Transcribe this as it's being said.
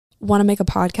Want to make a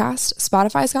podcast?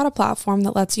 Spotify's got a platform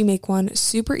that lets you make one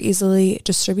super easily,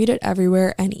 distribute it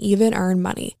everywhere, and even earn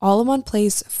money, all in one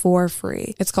place for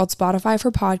free. It's called Spotify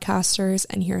for Podcasters,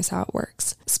 and here's how it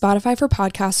works. Spotify for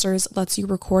Podcasters lets you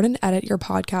record and edit your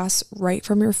podcasts right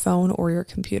from your phone or your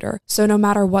computer. So no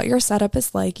matter what your setup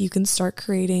is like, you can start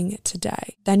creating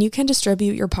today. Then you can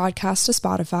distribute your podcast to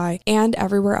Spotify and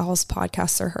everywhere else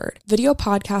podcasts are heard. Video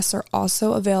podcasts are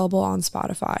also available on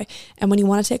Spotify, and when you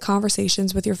want to take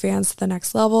conversations with your fans to the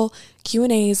next level,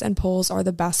 Q&As and polls are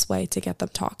the best way to get them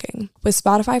talking. With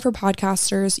Spotify for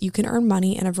Podcasters, you can earn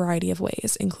money in a variety of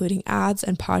ways, including ads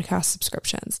and podcast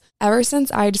subscriptions. Ever since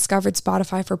I discovered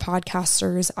Spotify for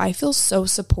Podcasters, I feel so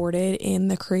supported in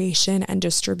the creation and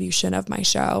distribution of my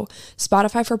show.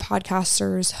 Spotify for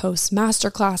Podcasters hosts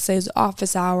masterclasses,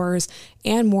 office hours,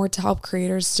 and more to help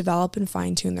creators develop and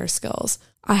fine-tune their skills.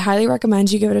 I highly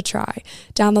recommend you give it a try.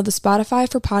 Download the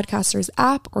Spotify for Podcasters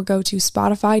app or go to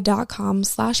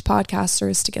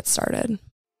spotify.com/podcasters to get started.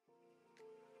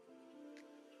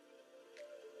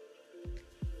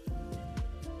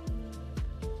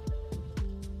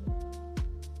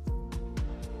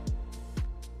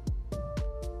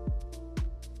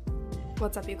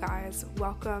 What's up, you guys?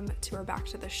 Welcome to or back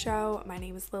to the show. My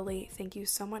name is Lily. Thank you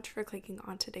so much for clicking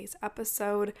on today's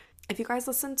episode. If you guys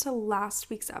listened to last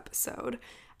week's episode,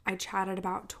 I chatted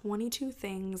about 22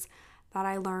 things that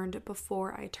I learned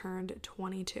before I turned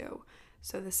 22.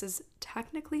 So this is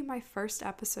technically my first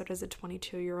episode as a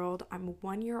 22-year-old. I'm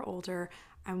 1 year older.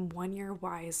 I'm 1 year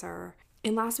wiser.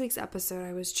 In last week's episode,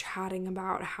 I was chatting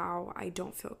about how I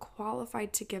don't feel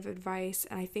qualified to give advice,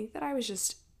 and I think that I was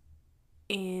just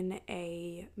in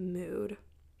a mood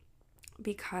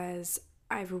because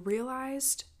I've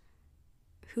realized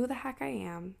who the heck I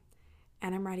am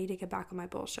and I'm ready to get back on my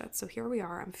bullshit. So here we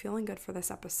are. I'm feeling good for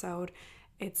this episode.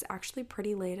 It's actually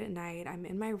pretty late at night. I'm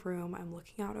in my room. I'm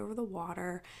looking out over the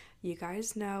water. You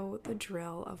guys know the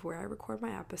drill of where I record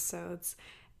my episodes.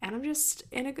 And I'm just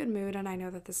in a good mood, and I know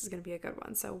that this is going to be a good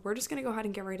one. So we're just going to go ahead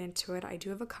and get right into it. I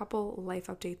do have a couple life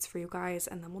updates for you guys,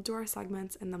 and then we'll do our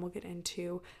segments, and then we'll get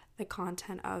into the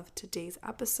content of today's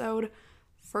episode.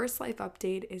 First life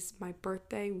update is my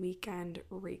birthday weekend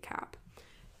recap.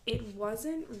 It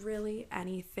wasn't really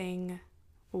anything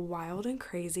wild and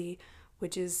crazy,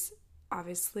 which is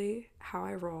obviously how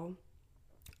I roll.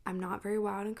 I'm not very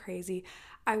wild and crazy.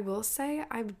 I will say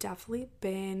I've definitely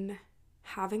been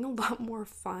having a lot more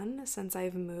fun since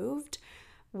I've moved,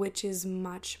 which is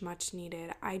much, much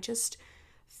needed. I just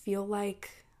feel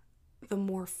like the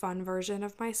more fun version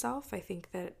of myself. I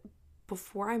think that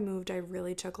before I moved, I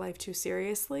really took life too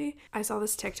seriously. I saw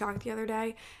this TikTok the other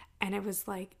day, and it was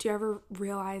like, do you ever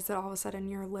realize that all of a sudden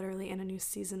you're literally in a new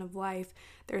season of life?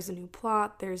 There's a new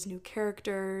plot, there's new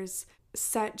characters,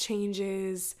 set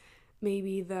changes.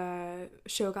 Maybe the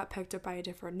show got picked up by a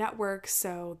different network,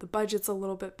 so the budget's a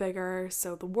little bit bigger,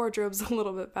 so the wardrobe's a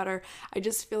little bit better. I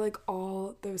just feel like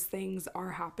all those things are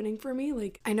happening for me.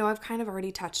 Like, I know I've kind of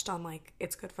already touched on, like,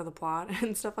 it's good for the plot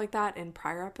and stuff like that in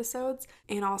prior episodes.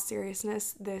 In all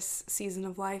seriousness, this season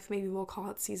of life, maybe we'll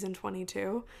call it season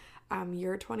 22,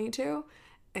 year 22,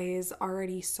 is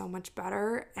already so much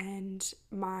better, and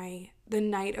the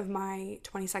night of my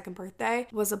 22nd birthday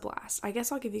was a blast. I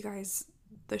guess I'll give you guys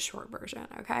the short version,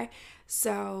 okay?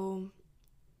 So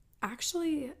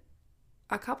actually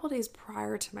a couple days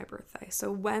prior to my birthday,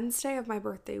 so Wednesday of my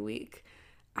birthday week,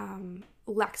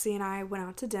 Lexi and I went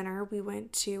out to dinner. We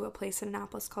went to a place in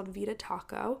Annapolis called Vita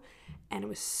Taco, and it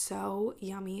was so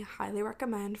yummy. Highly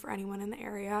recommend for anyone in the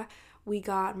area. We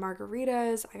got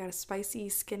margaritas. I got a spicy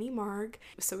skinny marg,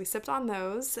 so we sipped on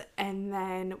those, and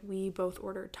then we both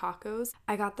ordered tacos.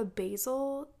 I got the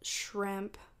basil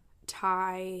shrimp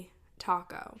Thai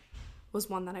taco was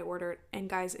one that I ordered, and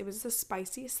guys, it was the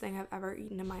spiciest thing I've ever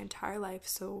eaten in my entire life.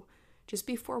 So just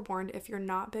be forewarned, if you're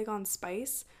not big on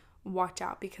spice, watch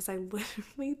out, because I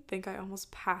literally think I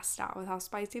almost passed out with how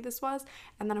spicy this was,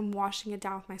 and then I'm washing it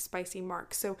down with my spicy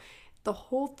mark. So the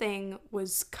whole thing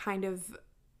was kind of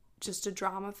just a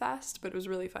drama fest, but it was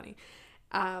really funny.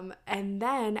 And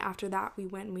then after that, we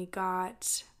went and we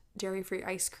got dairy-free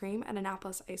ice cream at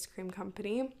Annapolis Ice Cream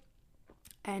Company,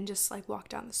 and just like walked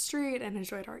down the street and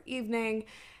enjoyed our evening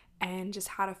and just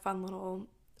had a fun little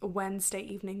Wednesday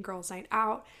evening girls' night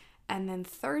out. And then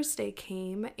Thursday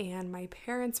came and my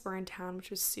parents were in town, which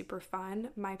was super fun.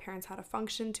 My parents had a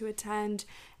function to attend,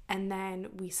 and then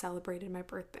we celebrated my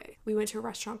birthday. We went to a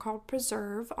restaurant called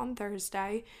Preserve on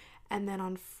Thursday, and then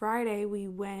on Friday we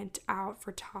went out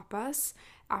for tapas.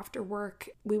 After work,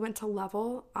 we went to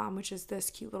Level, which is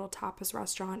this cute little tapas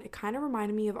restaurant. It kind of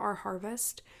reminded me of Our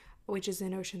Harvest, which is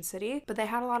in Ocean City, but they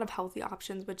had a lot of healthy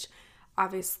options, which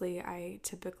Obviously, I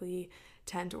typically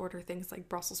tend to order things like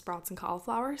Brussels sprouts and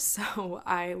cauliflower, so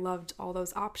I loved all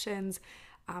those options.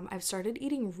 I've started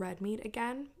eating red meat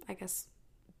again, I guess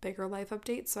bigger life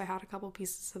updates. So I had a couple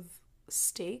pieces of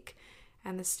steak,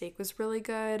 and the steak was really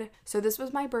good. So this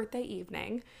was my birthday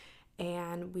evening,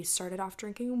 and we started off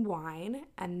drinking wine,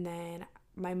 and then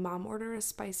my mom ordered a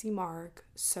spicy marg,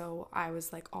 so I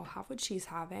was like, I'll have what she's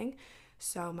having.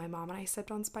 So my mom and I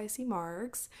sipped on spicy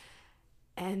margs.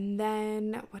 And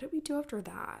then what did we do after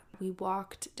that? We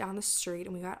walked down the street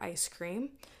and we got ice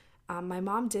cream. My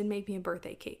mom did make me a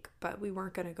birthday cake, but we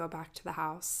weren't going to go back to the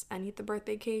house and eat the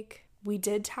birthday cake. We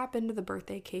did tap into the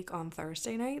birthday cake on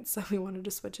Thursday night, so we wanted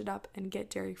to switch it up and get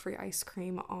dairy-free ice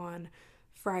cream on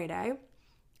Friday.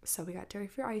 So we got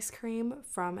dairy-free ice cream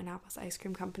from Annapolis Ice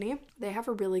Cream Company. They have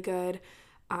a really good,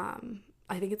 I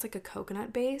think it's like a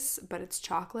coconut base, but it's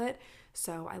chocolate.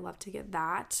 So I love to get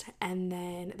that. And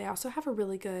then they also have a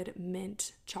really good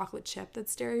mint chocolate chip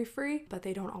that's dairy-free, but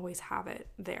they don't always have it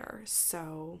there.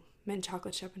 So mint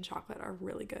chocolate chip and chocolate are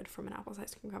really good from Annapolis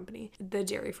Ice Cream Company. The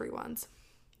dairy-free ones.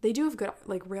 They do have good,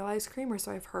 like, real ice cream, or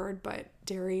so I've heard, but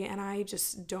dairy and I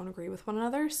just don't agree with one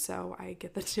another, so I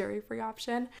get the dairy-free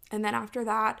option. And then after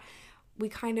that, we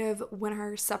kind of went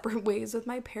our separate ways with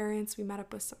my parents. We met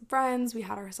up with some friends. We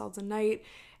had ourselves a night.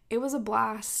 It was a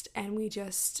blast, and we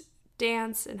just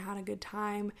danced and had a good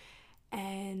time.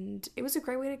 And it was a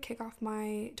great way to kick off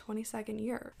my 22nd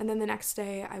year. And then the next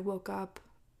day, I woke up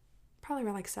probably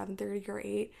around like 7:30 or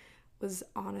 8. Was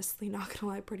honestly, not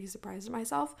gonna lie, pretty surprised at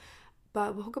myself.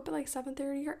 But woke up at like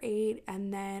 7:30 or 8,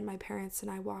 and then my parents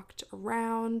and I walked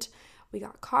around. We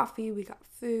got coffee, we got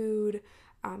food,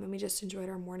 and we just enjoyed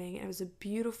our morning. And it was a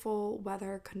beautiful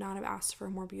weather. Could not have asked for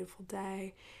a more beautiful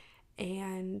day.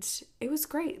 And it was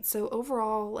great. So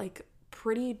overall, like,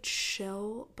 pretty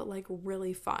chill, but like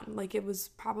really fun. Like, it was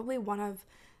probably one of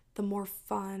the more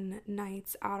fun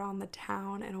nights out on the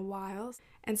town in a while.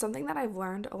 And something that I've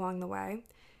learned along the way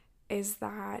is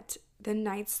that the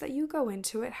nights that you go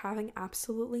into it having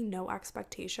absolutely no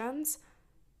expectations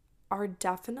are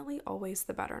definitely always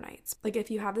the better nights. Like,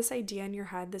 if you have this idea in your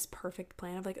head, this perfect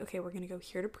plan of like, okay, we're gonna go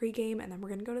here to pregame, and then we're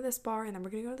gonna go to this bar, and then we're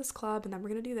gonna go to this club, and then we're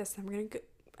gonna do this, and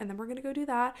then we're gonna go do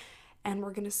that, and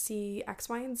we're gonna see X,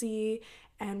 Y, and Z,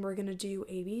 and we're gonna do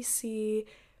ABC.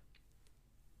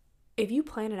 If you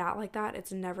plan it out like that,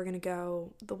 it's never gonna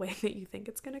go the way that you think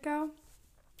it's gonna go.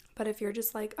 But if you're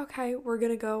just like, okay, we're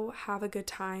gonna go have a good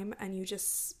time, and you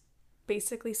just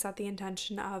basically set the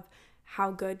intention of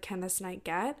how good can this night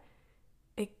get,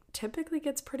 it typically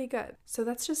gets pretty good. So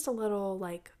that's just a little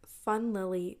like fun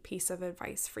Lily piece of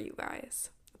advice for you guys.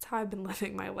 That's how I've been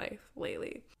living my life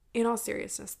lately. In all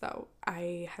seriousness though,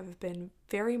 I have been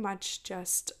very much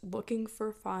just looking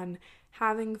for fun,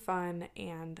 having fun,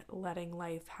 and letting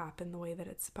life happen the way that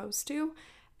it's supposed to.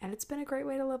 And it's been a great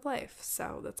way to live life.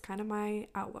 So that's kind of my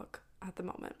outlook at the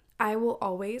moment. I will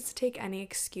always take any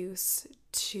excuse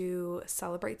to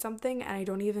celebrate something. And I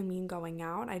don't even mean going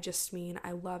out. I just mean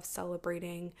I love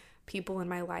celebrating people in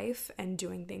my life and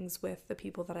doing things with the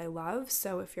people that I love.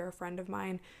 So if you're a friend of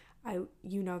mine,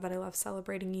 you know that I love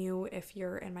celebrating you. If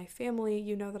you're in my family,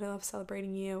 you know that I love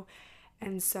celebrating you.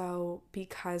 And so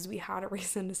because we had a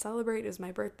reason to celebrate, it was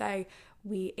my birthday,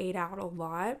 we ate out a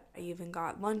lot. I even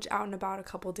got lunch out and about a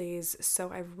couple days,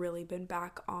 so I've really been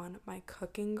back on my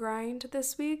cooking grind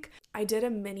this week. I did a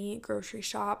mini grocery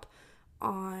shop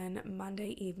on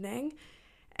Monday evening,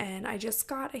 and I just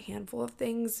got a handful of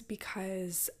things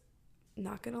because,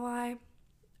 not gonna lie,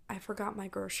 I forgot my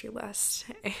grocery list,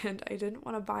 and I didn't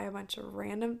want to buy a bunch of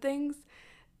random things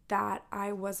that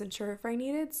I wasn't sure if I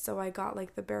needed, so I got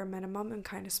like the bare minimum and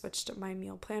kind of switched up my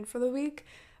meal plan for the week,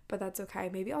 but that's okay.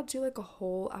 Maybe I'll do like a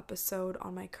whole episode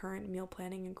on my current meal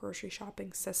planning and grocery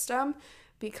shopping system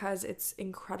because it's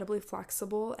incredibly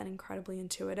flexible and incredibly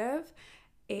intuitive,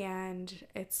 and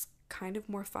it's kind of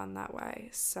more fun that way.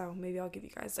 So maybe I'll give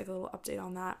you guys like a little update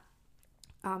on that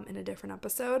in a different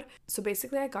episode. So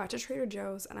basically I got to Trader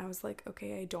Joe's and I was like,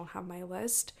 okay, I don't have my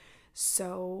list.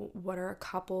 So what are a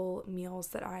couple meals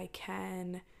that I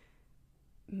can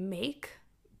make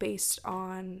based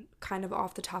on kind of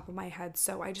off the top of my head?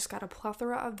 So I just got a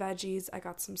plethora of veggies. I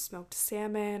got some smoked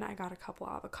salmon. I got a couple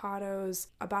avocados,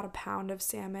 about a pound of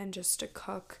salmon just to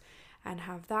cook and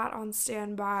have that on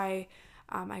standby.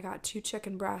 I got 2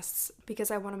 chicken breasts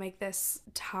because I want to make this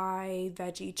Thai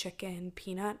veggie chicken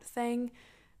peanut thing,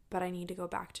 but I need to go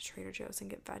back to Trader Joe's and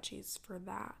get veggies for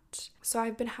that. So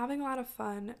I've been having a lot of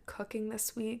fun cooking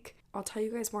this week. I'll tell you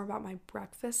guys more about my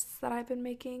breakfasts that I've been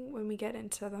making when we get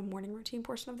into the morning routine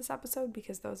portion of this episode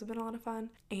because those have been a lot of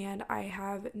fun. And I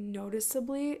have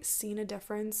noticeably seen a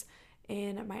difference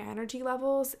in my energy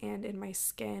levels and in my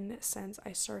skin since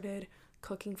I started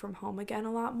cooking from home again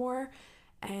a lot more.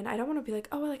 And I don't want to be like,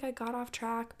 oh, like I got off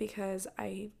track, because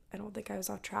I don't think I was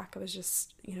off track. I was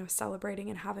just, celebrating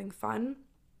and having fun.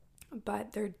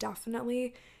 But there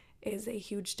definitely is a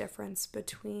huge difference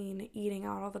between eating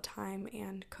out all the time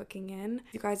and cooking in.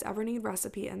 If you guys ever need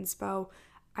recipe inspo,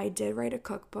 I did write a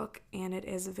cookbook and it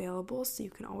is available, so you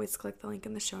can always click the link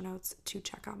in the show notes to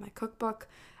check out my cookbook.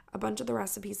 A bunch of the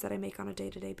recipes that I make on a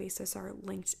day-to-day basis are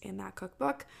linked in that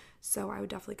cookbook, so I would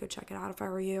definitely go check it out if I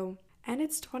were you. And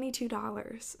it's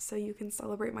 $22, so you can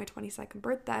celebrate my 22nd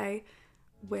birthday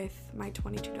with my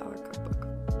 $22 cookbook.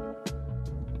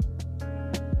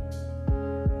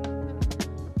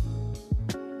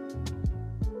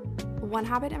 One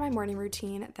habit in my morning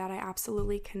routine that I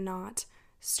absolutely cannot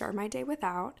start my day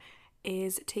without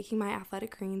is taking my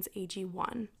Athletic Greens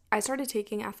AG1. I started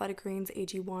taking Athletic Greens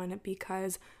AG1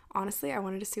 because honestly, I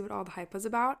wanted to see what all the hype was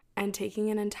about, and taking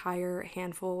an entire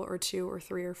handful or 2 or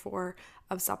 3 or 4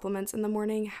 of supplements in the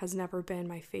morning has never been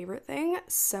my favorite thing.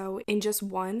 So in just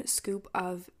 1 scoop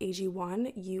of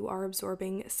AG1, you are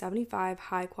absorbing 75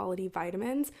 high quality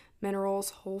vitamins, minerals,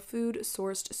 whole food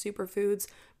sourced superfoods,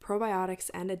 probiotics,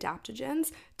 and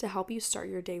adaptogens to help you start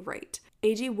your day right.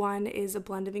 AG1 is a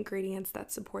blend of ingredients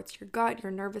that supports your gut,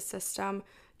 your nervous system,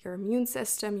 your immune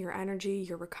system, your energy,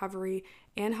 your recovery,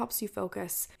 and helps you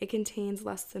focus. It contains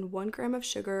less than 1 gram of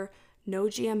sugar, no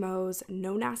GMOs,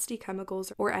 no nasty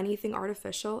chemicals or anything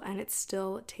artificial, and it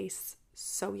still tastes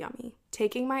so yummy.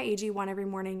 Taking my AG1 every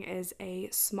morning is a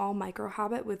small micro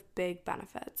habit with big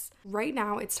benefits. Right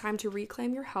now, it's time to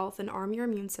reclaim your health and arm your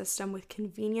immune system with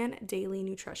convenient daily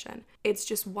nutrition. It's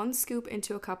just 1 scoop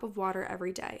into a cup of water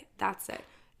every day. That's it.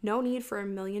 No need for a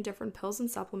million different pills and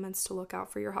supplements to look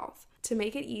out for your health. To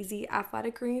make it easy,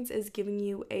 Athletic Greens is giving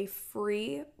you a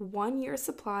free 1-year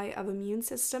supply of immune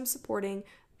system supporting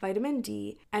vitamin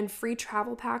D and free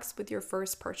travel packs with your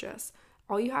first purchase.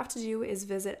 All you have to do is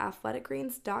visit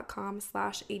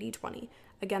athleticgreens.com/8020.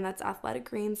 Again, that's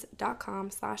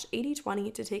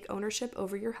athleticgreens.com/8020 to take ownership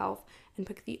over your health and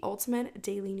pick the ultimate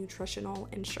daily nutritional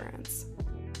insurance.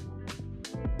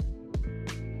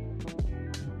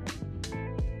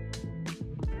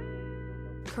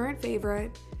 Current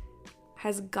favorite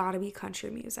has got to be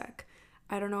country music.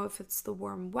 I don't know if it's the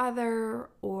warm weather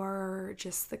or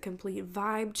just the complete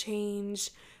vibe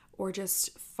change or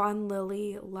just fun.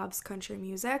 Lily loves country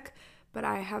music, but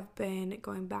I have been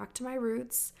going back to my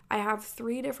roots. I have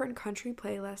 3 different country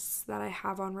playlists that I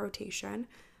have on rotation.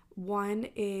 One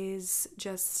is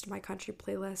just my country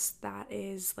playlist that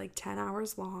is like 10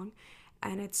 hours long,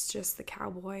 and it's just the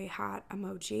cowboy hat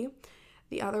emoji.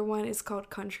 The other one is called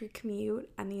Country Commute,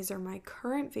 and these are my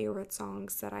current favorite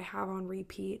songs that I have on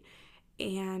repeat,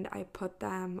 and I put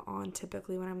them on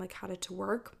typically when I'm like headed to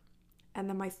work. And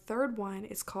then my third one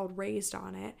is called Raised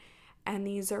on It, and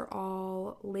these are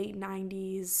all late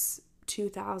 90s,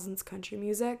 2000s country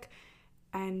music,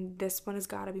 and this one has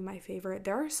got to be my favorite.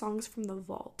 There are songs from the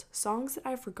vault, songs that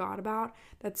I forgot about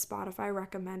that Spotify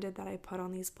recommended that I put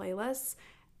on these playlists,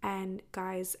 and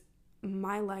guys,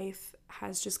 my life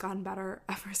has just gotten better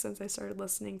ever since I started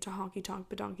listening to Honky Tonk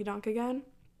Badonky Donk again.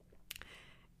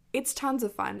 It's tons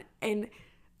of fun. And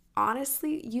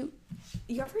honestly, you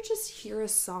ever just hear a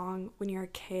song when you're a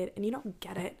kid and you don't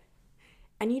get it,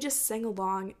 and you just sing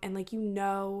along and like you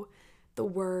know the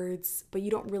words but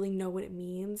you don't really know what it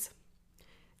means?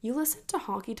 You listen to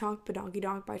Honky Tonk Badonky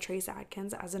Donk by Trace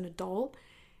Adkins as an adult,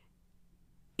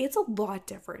 it's a lot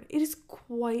different. It is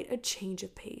quite a change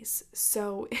of pace.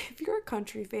 So if you're a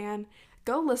country fan,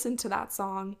 go listen to that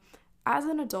song as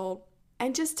an adult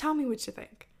and just tell me what you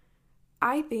think.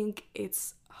 I think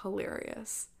it's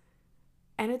hilarious.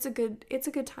 And it's a good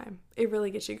time. It really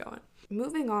gets you going.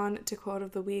 Moving on to quote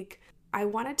of the week. I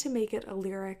wanted to make it a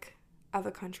lyric of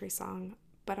a country song,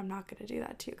 but I'm not going to do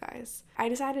that to you guys. I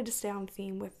decided to stay on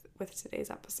theme with today's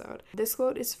episode. This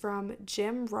quote is from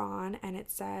Jim Rohn, and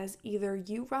it says, "Either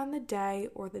you run the day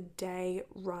or the day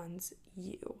runs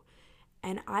you."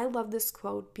 And I love this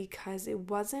quote because it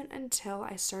wasn't until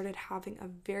I started having a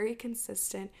very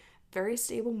consistent, very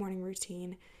stable morning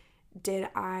routine did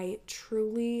I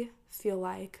truly feel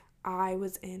like I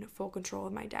was in full control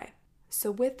of my day.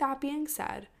 So with that being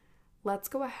said, let's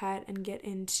go ahead and get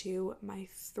into my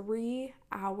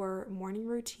 3-hour morning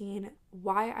routine,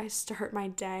 why I start my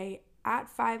day at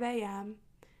 5 a.m.,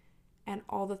 and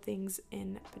all the things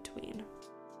in between.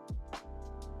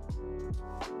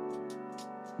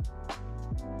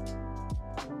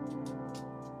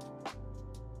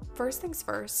 First things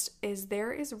first is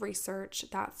there is research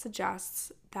that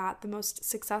suggests that the most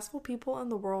successful people in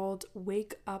the world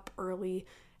wake up early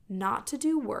not to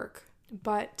do work,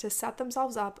 but to set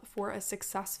themselves up for a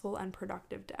successful and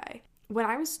productive day. When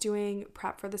I was doing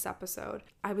prep for this episode,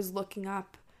 I was looking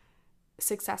up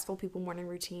successful people morning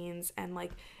routines, and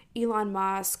like Elon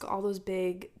Musk, all those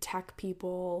big tech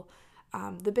people,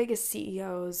 the biggest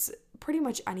CEOs, pretty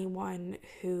much anyone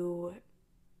who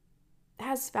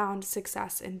has found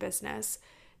success in business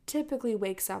typically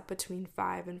wakes up between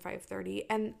 5 and 5:30,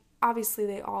 and obviously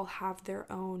they all have their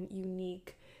own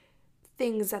unique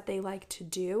things that they like to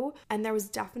do, and there was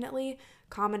definitely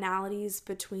commonalities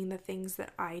between the things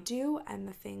that I do and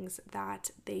the things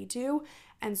that they do,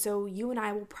 and so you and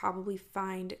I will probably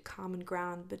find common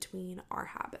ground between our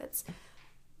habits.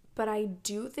 But I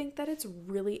do think that it's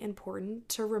really important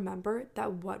to remember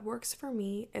that what works for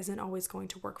me isn't always going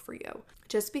to work for you.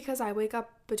 Just because I wake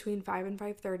up between 5 and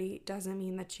 5:30 doesn't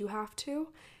mean that you have to.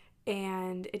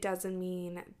 And it doesn't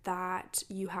mean that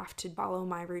you have to follow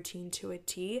my routine to a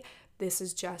T. This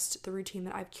is just the routine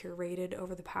that I've curated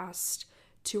over the past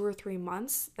 2 or 3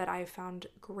 months that I've found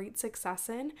great success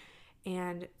in.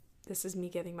 And this is me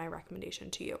giving my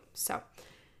recommendation to you. So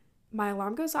my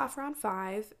alarm goes off around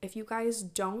 5. If you guys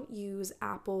don't use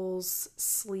Apple's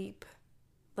sleep,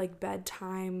 like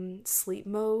bedtime sleep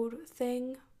mode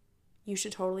thing, you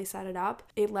should totally set it up.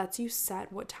 It lets you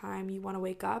set what time you want to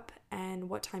wake up and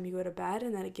what time you go to bed,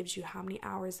 and then it gives you how many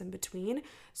hours in between.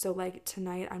 So like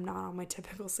tonight, I'm not on my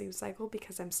typical sleep cycle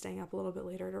because I'm staying up a little bit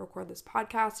later to record this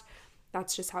podcast.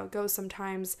 That's just how it goes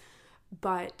sometimes.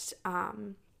 But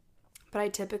I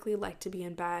typically like to be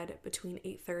in bed between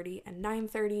 8:30 and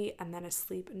 9:30 and then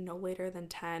asleep no later than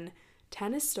 10.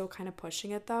 10 is still kind of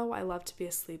pushing it though. I love to be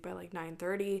asleep by like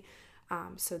 9:30.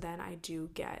 So then I do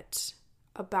get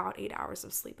about 8 hours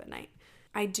of sleep at night.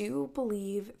 I do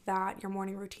believe that your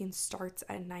morning routine starts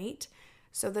at night.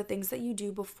 So the things that you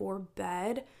do before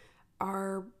bed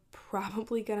are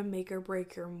probably going to make or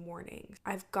break your morning.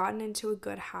 I've gotten into a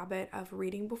good habit of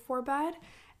reading before bed.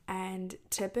 And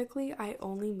typically I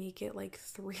only make it like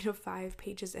 3 to 5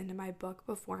 pages into my book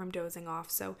before I'm dozing off.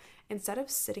 So instead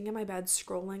of sitting in my bed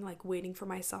scrolling, like waiting for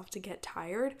myself to get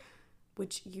tired,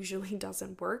 which usually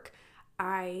doesn't work,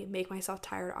 I make myself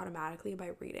tired automatically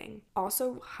by reading.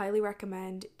 Also, highly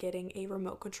recommend getting a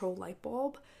remote control light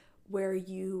bulb where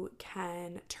you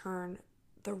can turn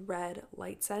the red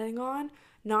light setting on,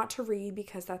 not to read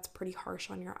because that's pretty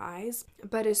harsh on your eyes.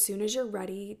 But as soon as you're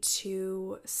ready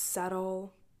to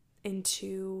settle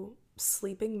into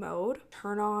sleeping mode,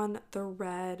 turn on the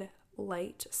red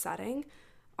light setting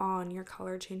on your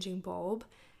color changing bulb,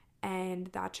 and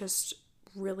that just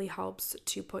really helps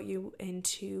to put you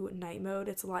into night mode.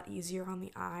 It's a lot easier on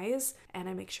the eyes, and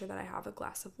I make sure that I have a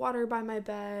glass of water by my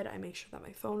bed. I make sure that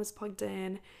my phone is plugged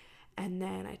in, and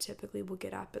then I typically will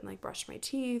get up and like brush my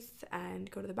teeth and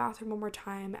go to the bathroom one more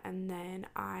time, and then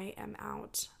I am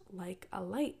out like a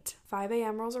light. 5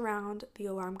 a.m. rolls around, the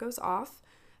alarm goes off.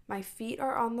 My feet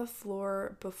are on the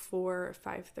floor before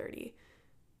 5:30.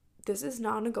 This is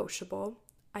non-negotiable.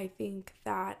 I think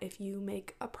that if you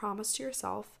make a promise to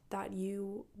yourself that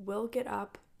you will get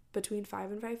up between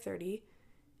 5 and 5:30,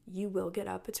 you will get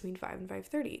up between 5 and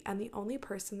 5:30. And the only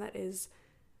person that is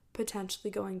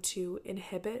potentially going to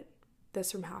inhibit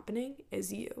this from happening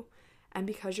is you. And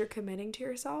because you're committing to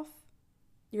yourself,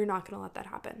 you're not going to let that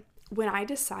happen. When I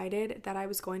decided that I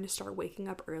was going to start waking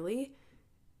up early,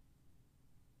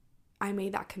 I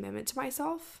made that commitment to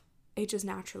myself. It just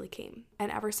naturally came.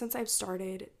 And ever since I've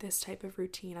started this type of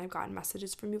routine, I've gotten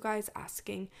messages from you guys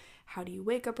asking, how do you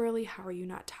wake up early? How are you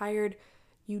not tired?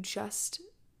 You just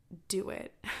do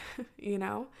it, you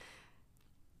know?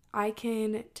 I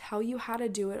can tell you how to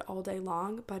do it all day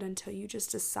long, but until you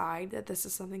just decide that this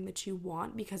is something that you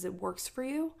want because it works for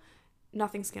you,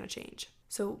 nothing's going to change.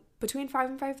 So between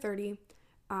 5 and 5:30,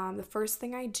 the first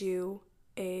thing I do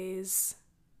is,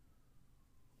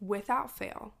 without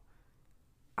fail,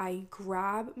 I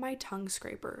grab my tongue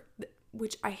scraper,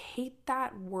 which I hate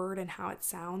that word and how it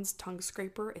sounds, tongue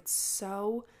scraper. It's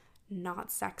so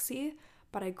not sexy,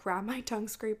 but I grab my tongue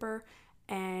scraper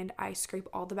and I scrape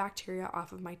all the bacteria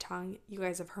off of my tongue. You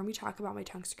guys have heard me talk about my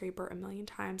tongue scraper a million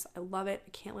times. I love it. I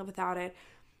can't live without it.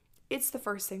 It's the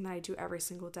first thing that I do every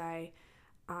single day,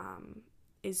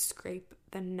 is scrape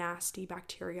the nasty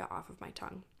bacteria off of my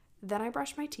tongue. Then I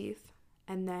brush my teeth,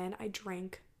 and then I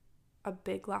drink a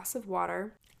big glass of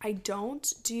water. I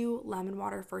don't do lemon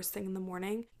water first thing in the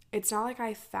morning. It's not like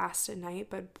I fast at night,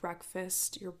 but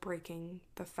breakfast, you're breaking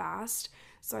the fast.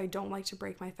 So I don't like to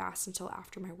break my fast until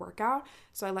after my workout.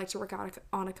 So I like to work out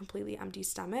on a completely empty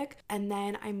stomach, and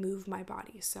then I move my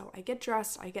body. So I get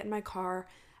dressed, I get in my car,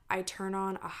 I turn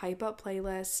on a hype up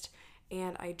playlist,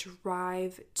 and I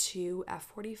drive to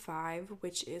F45,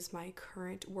 which is my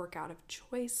current workout of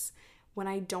choice, When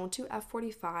I don't do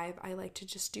F45, I like to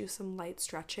just do some light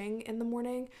stretching in the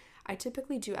morning. I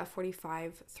typically do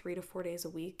F45 3 to 4 days a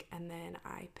week, and then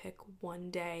I pick one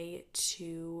day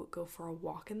to go for a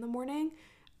walk in the morning.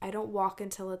 I don't walk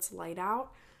until it's light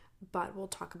out, but we'll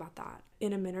talk about that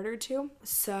in a minute or two.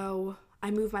 So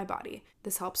I move my body.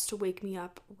 This helps to wake me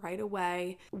up right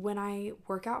away. When I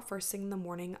work out first thing in the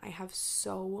morning, I have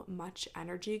so much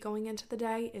energy going into the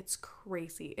day. It's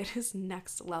crazy. It is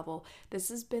next level. This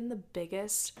has been the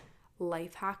biggest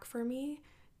life hack for me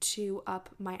to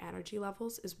up my energy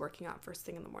levels, is working out first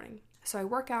thing in the morning. So I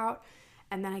work out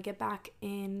and then I get back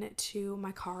into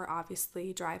my car,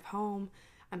 obviously, drive home.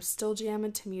 I'm still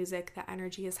jamming to music. The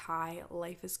energy is high.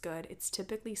 Life is good. It's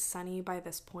typically sunny by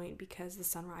this point because the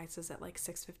sun rises at like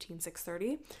 6:15,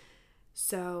 6:30.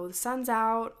 So the sun's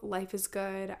out. Life is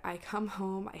good. I come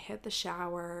home. I hit the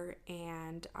shower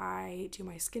and I do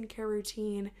my skincare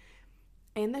routine.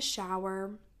 In the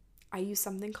shower, I use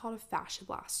something called a fascia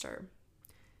blaster.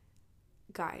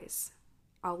 Guys,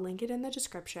 I'll link it in the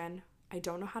description. I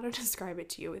don't know how to describe it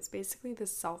to you. It's basically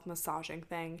this self-massaging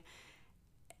thing.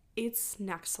 It's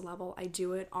next level. I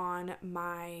do it on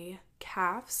my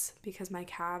calves because my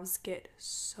calves get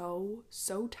so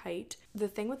tight. The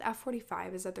thing with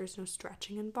F45 is that there's no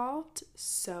stretching involved,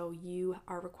 so you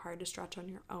are required to stretch on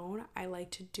your own. I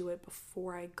like to do it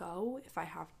before I go if I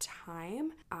have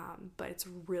time, but it's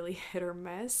really hit or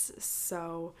miss.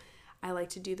 So I like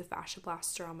to do the fascia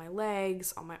blaster on my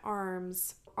legs, on my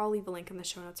arms. I'll leave a link in the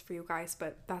show notes for you guys,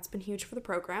 but that's been huge for the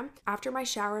program. After my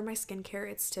shower and my skincare,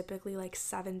 it's typically like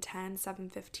 7:10,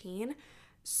 7:15.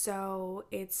 So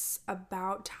it's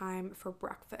about time for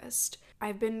breakfast.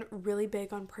 I've been really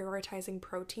big on prioritizing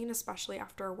protein, especially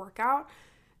after a workout.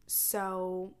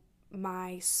 So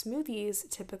my smoothies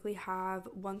typically have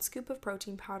 1 scoop of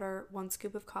protein powder, 1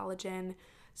 scoop of collagen,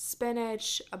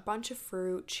 spinach, a bunch of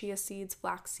fruit, chia seeds,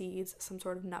 flax seeds, some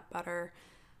sort of nut butter,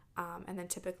 and then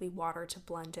typically water to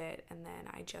blend it. And then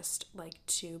I just like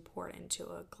to pour it into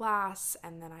a glass,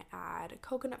 and then I add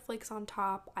coconut flakes on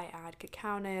top. I add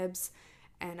cacao nibs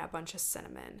and a bunch of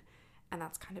cinnamon, and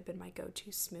that's kind of been my go-to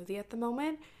smoothie at the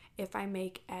moment. If I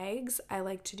make eggs, I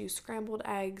like to do scrambled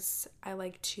eggs. I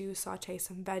like to saute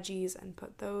some veggies and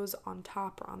put those on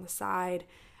top or on the side.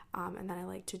 And then I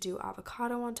like to do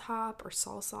avocado on top or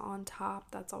salsa on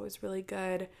top. That's always really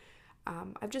good.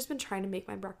 I've just been trying to make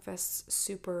my breakfasts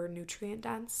super nutrient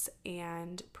dense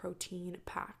and protein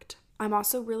packed. I'm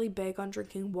also really big on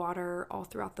drinking water all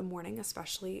throughout the morning,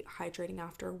 especially hydrating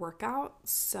after a workout.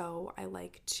 So I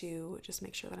like to just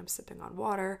make sure that I'm sipping on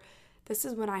water. This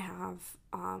is when I have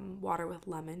water with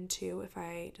lemon too, if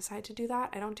I decide to do that.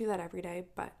 I don't do that every day,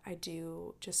 but I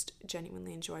do just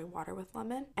genuinely enjoy water with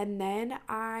lemon. And then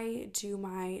I do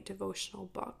my devotional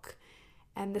book.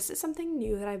 And this is something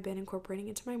new that I've been incorporating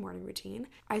into my morning routine.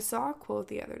 I saw a quote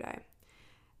the other day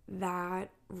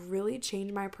that really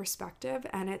changed my perspective,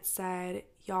 and it said,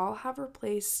 "Y'all have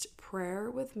replaced prayer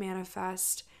with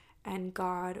manifest and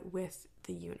God with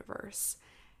the universe."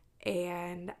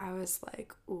 And I was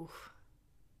like, oof,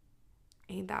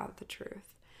 ain't that the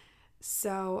truth?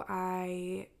 So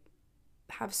I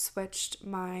have switched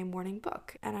my morning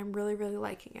book and I'm really, really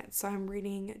liking it. So I'm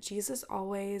reading Jesus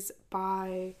Always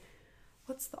by,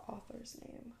 what's the author's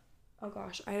name? Oh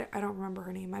gosh, I don't remember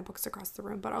her name. My book's across the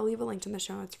room, but I'll leave a link in the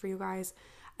show notes for you guys.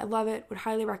 I love it, would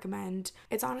highly recommend.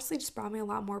 It's honestly just brought me a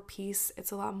lot more peace.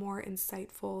 It's a lot more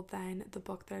insightful than the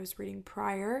book that I was reading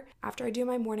prior. After I do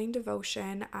my morning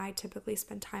devotion, I typically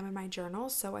spend time in my journal,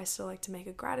 so I still like to make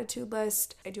a gratitude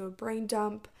list. I do a brain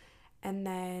dump, and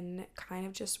then kind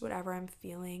of just whatever I'm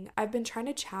feeling. I've been trying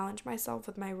to challenge myself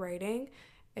with my writing.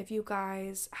 If you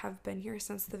guys have been here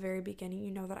since the very beginning,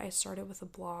 you know that I started with a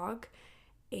blog,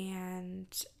 and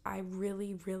I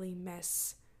really, really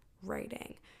miss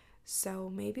writing. So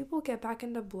maybe we'll get back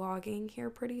into blogging here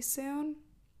pretty soon,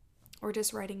 or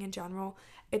just writing in general.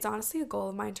 It's honestly a goal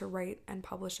of mine to write and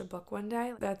publish a book one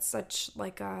day. That's such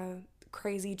like a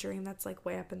crazy dream that's like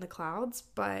way up in the clouds,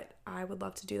 but I would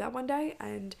love to do that one day.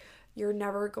 And you're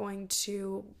never going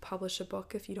to publish a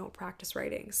book if you don't practice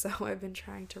writing. So I've been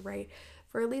trying to write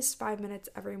for at least 5 minutes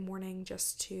every morning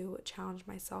just to challenge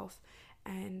myself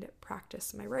and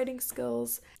practice my writing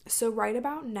skills. So right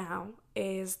about now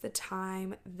is the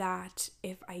time that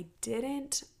if I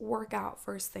didn't work out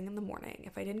first thing in the morning,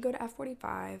 if I didn't go to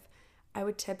F45, I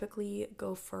would typically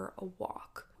go for a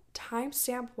walk.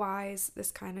 Timestamp wise,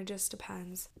 this kind of just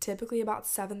depends. Typically about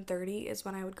 7:30 is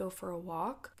when I would go for a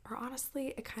walk, or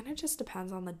honestly, it kind of just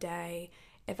depends on the day.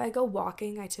 If I go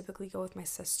walking, I typically go with my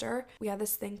sister. We have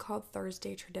this thing called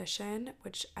Thursday Tradition,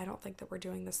 which I don't think that we're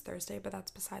doing this Thursday, but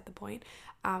that's beside the point.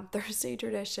 Thursday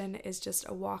Tradition is just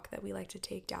a walk that we like to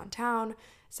take downtown.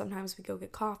 Sometimes we go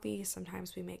get coffee,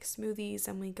 sometimes we make smoothies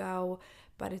and we go,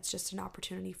 but it's just an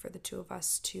opportunity for the two of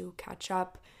us to catch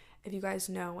up. If you guys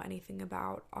know anything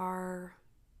about our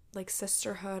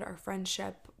sisterhood, our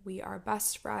friendship, we are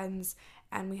best friends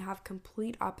and we have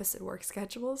complete opposite work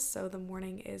schedules. So the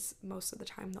morning is most of the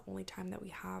time the only time that we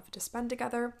have to spend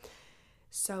together.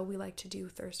 So we like to do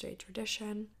Thursday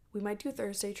Tradition. We might do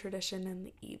Thursday Tradition in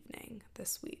the evening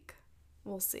this week.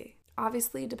 We'll see.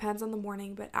 Obviously, it depends on the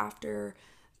morning, but after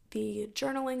the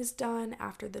journaling's done,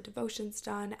 after the devotion's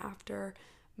done, after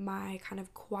my kind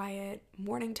of quiet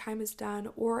morning time is done,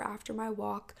 or after my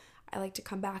walk, I like to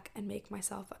come back and make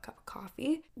myself a cup of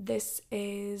coffee. This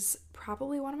is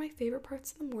probably one of my favorite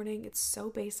parts of the morning. It's so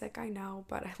basic, I know,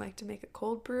 but I like to make a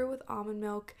cold brew with almond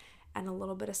milk and a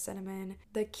little bit of cinnamon.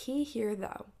 The key here,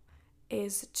 though,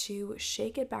 is to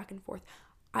shake it back and forth.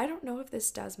 I don't know if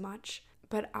this does much,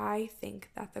 but I think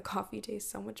that the coffee tastes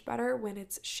so much better when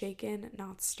it's shaken,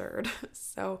 not stirred.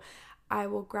 So I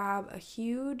will grab a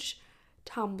huge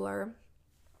tumbler.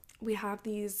 We have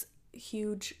these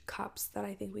huge cups that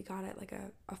I think we got at like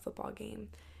a football game,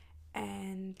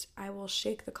 and I will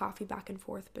shake the coffee back and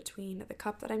forth between the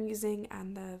cup that I'm using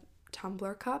and the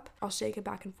tumbler cup. I'll shake it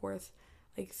back and forth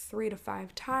like 3 to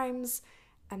 5 times,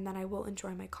 and then I will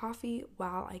enjoy my coffee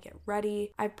while I get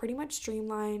ready. I've pretty much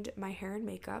streamlined my hair and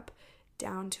makeup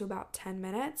down to about 10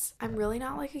 minutes. I'm really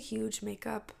not like a huge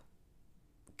makeup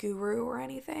guru or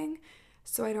anything,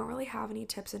 so I don't really have any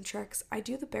tips and tricks. I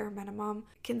do the bare minimum: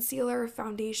 concealer,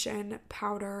 foundation,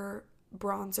 powder,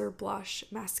 bronzer, blush,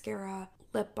 mascara,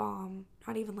 lip balm,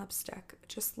 not even lipstick,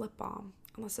 just lip balm,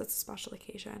 unless it's a special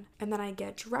occasion. And then I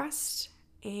get dressed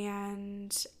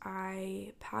and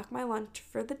I pack my lunch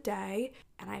for the day,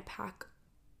 and I pack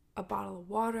a bottle of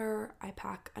water, I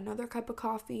pack another cup of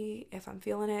coffee if I'm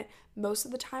feeling it. Most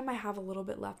of the time I have a little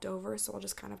bit left over, so I'll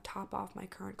just kind of top off my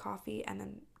current coffee and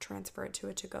then transfer it to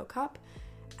a to-go cup,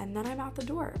 and then I'm out the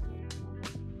door.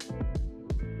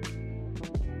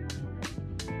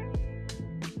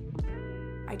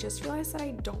 I just realized that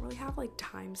I don't really have like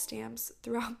timestamps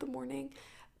throughout the morning,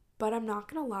 but I'm not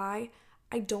gonna lie,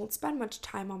 I don't spend much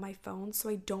time on my phone, so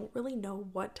I don't really know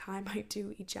what time I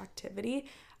do each activity.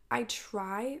 I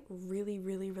try really,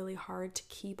 really, really hard to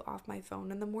keep off my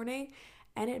phone in the morning,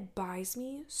 and it buys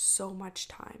me so much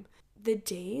time. The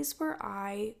days where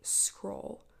I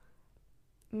scroll,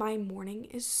 my morning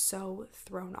is so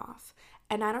thrown off.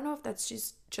 And I don't know if that's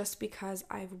just because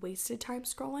I've wasted time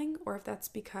scrolling, or if that's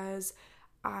because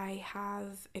I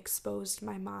have exposed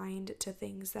my mind to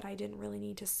things that I didn't really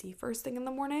need to see first thing in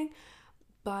the morning.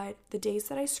 But the days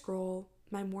that I scroll,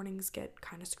 my mornings get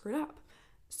kind of screwed up.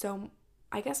 So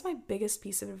I guess my biggest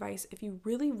piece of advice, if you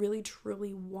really, really,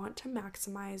 truly want to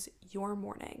maximize your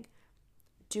morning,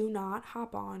 do not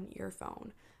hop on your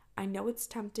phone. I know it's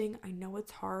tempting, I know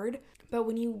it's hard, but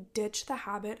when you ditch the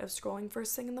habit of scrolling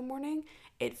first thing in the morning,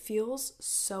 it feels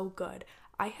so good.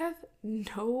 I have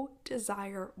no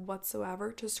desire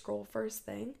whatsoever to scroll first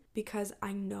thing because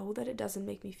I know that it doesn't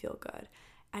make me feel good.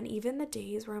 And even the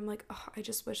days where I'm like, oh, I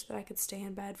just wish that I could stay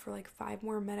in bed for like 5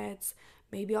 more minutes.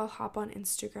 Maybe I'll hop on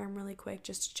Instagram really quick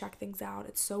just to check things out.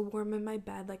 It's so warm in my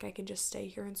bed, like I can just stay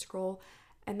here and scroll.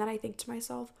 And then I think to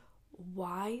myself,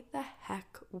 why the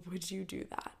heck would you do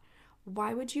that?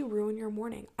 Why would you ruin your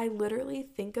morning? I literally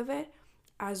think of it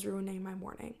as ruining my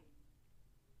morning.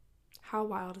 How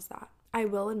wild is that? I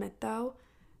will admit though,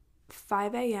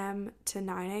 5 a.m. to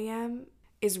 9 a.m.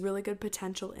 is really good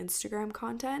potential Instagram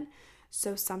content.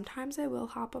 So sometimes I will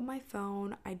hop on my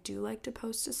phone. I do like to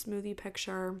post a smoothie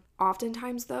picture.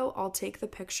 Oftentimes though, I'll take the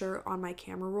picture on my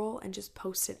camera roll and just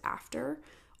post it after,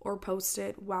 or post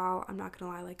it while, I'm not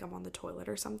gonna lie, like I'm on the toilet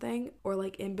or something, or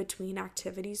like in between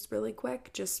activities really quick,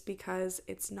 just because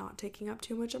it's not taking up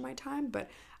too much of my time. But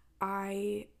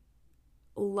I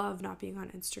love not being on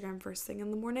Instagram first thing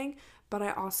in the morning, but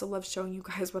I also love showing you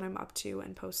guys what I'm up to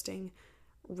and posting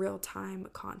real-time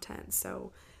content.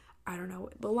 So I don't know,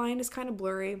 the line is kind of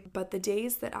blurry, but the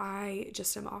days that I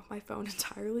just am off my phone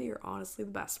entirely are honestly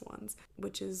the best ones,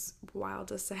 which is wild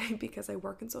to say because I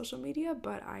work in social media,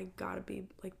 but I gotta be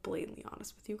like blatantly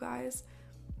honest with you guys.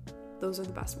 Those are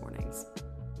the best mornings.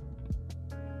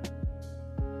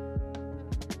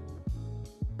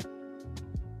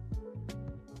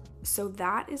 So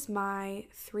that is my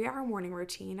 3-hour morning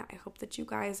routine. I hope that you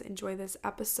guys enjoy this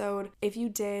episode. If you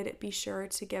did, be sure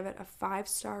to give it a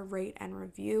 5-star rate and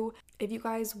review. If you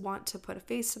guys want to put a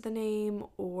face to the name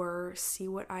or see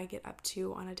what I get up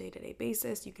to on a day-to-day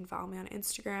basis, you can follow me on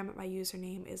Instagram. My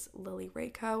username is Lily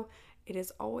Rayco. It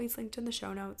is always linked in the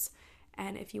show notes.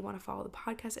 And if you want to follow the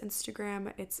podcast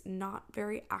Instagram, it's not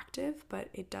very active, but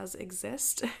it does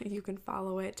exist. You can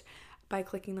follow it by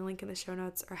clicking the link in the show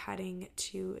notes or heading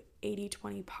to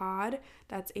 8020pod.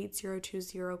 That's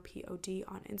 8020pod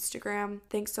on Instagram.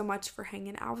 Thanks so much for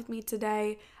hanging out with me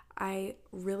today. I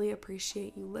really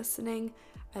appreciate you listening.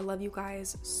 I love you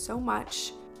guys so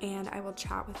much, and I will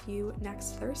chat with you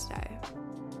next Thursday.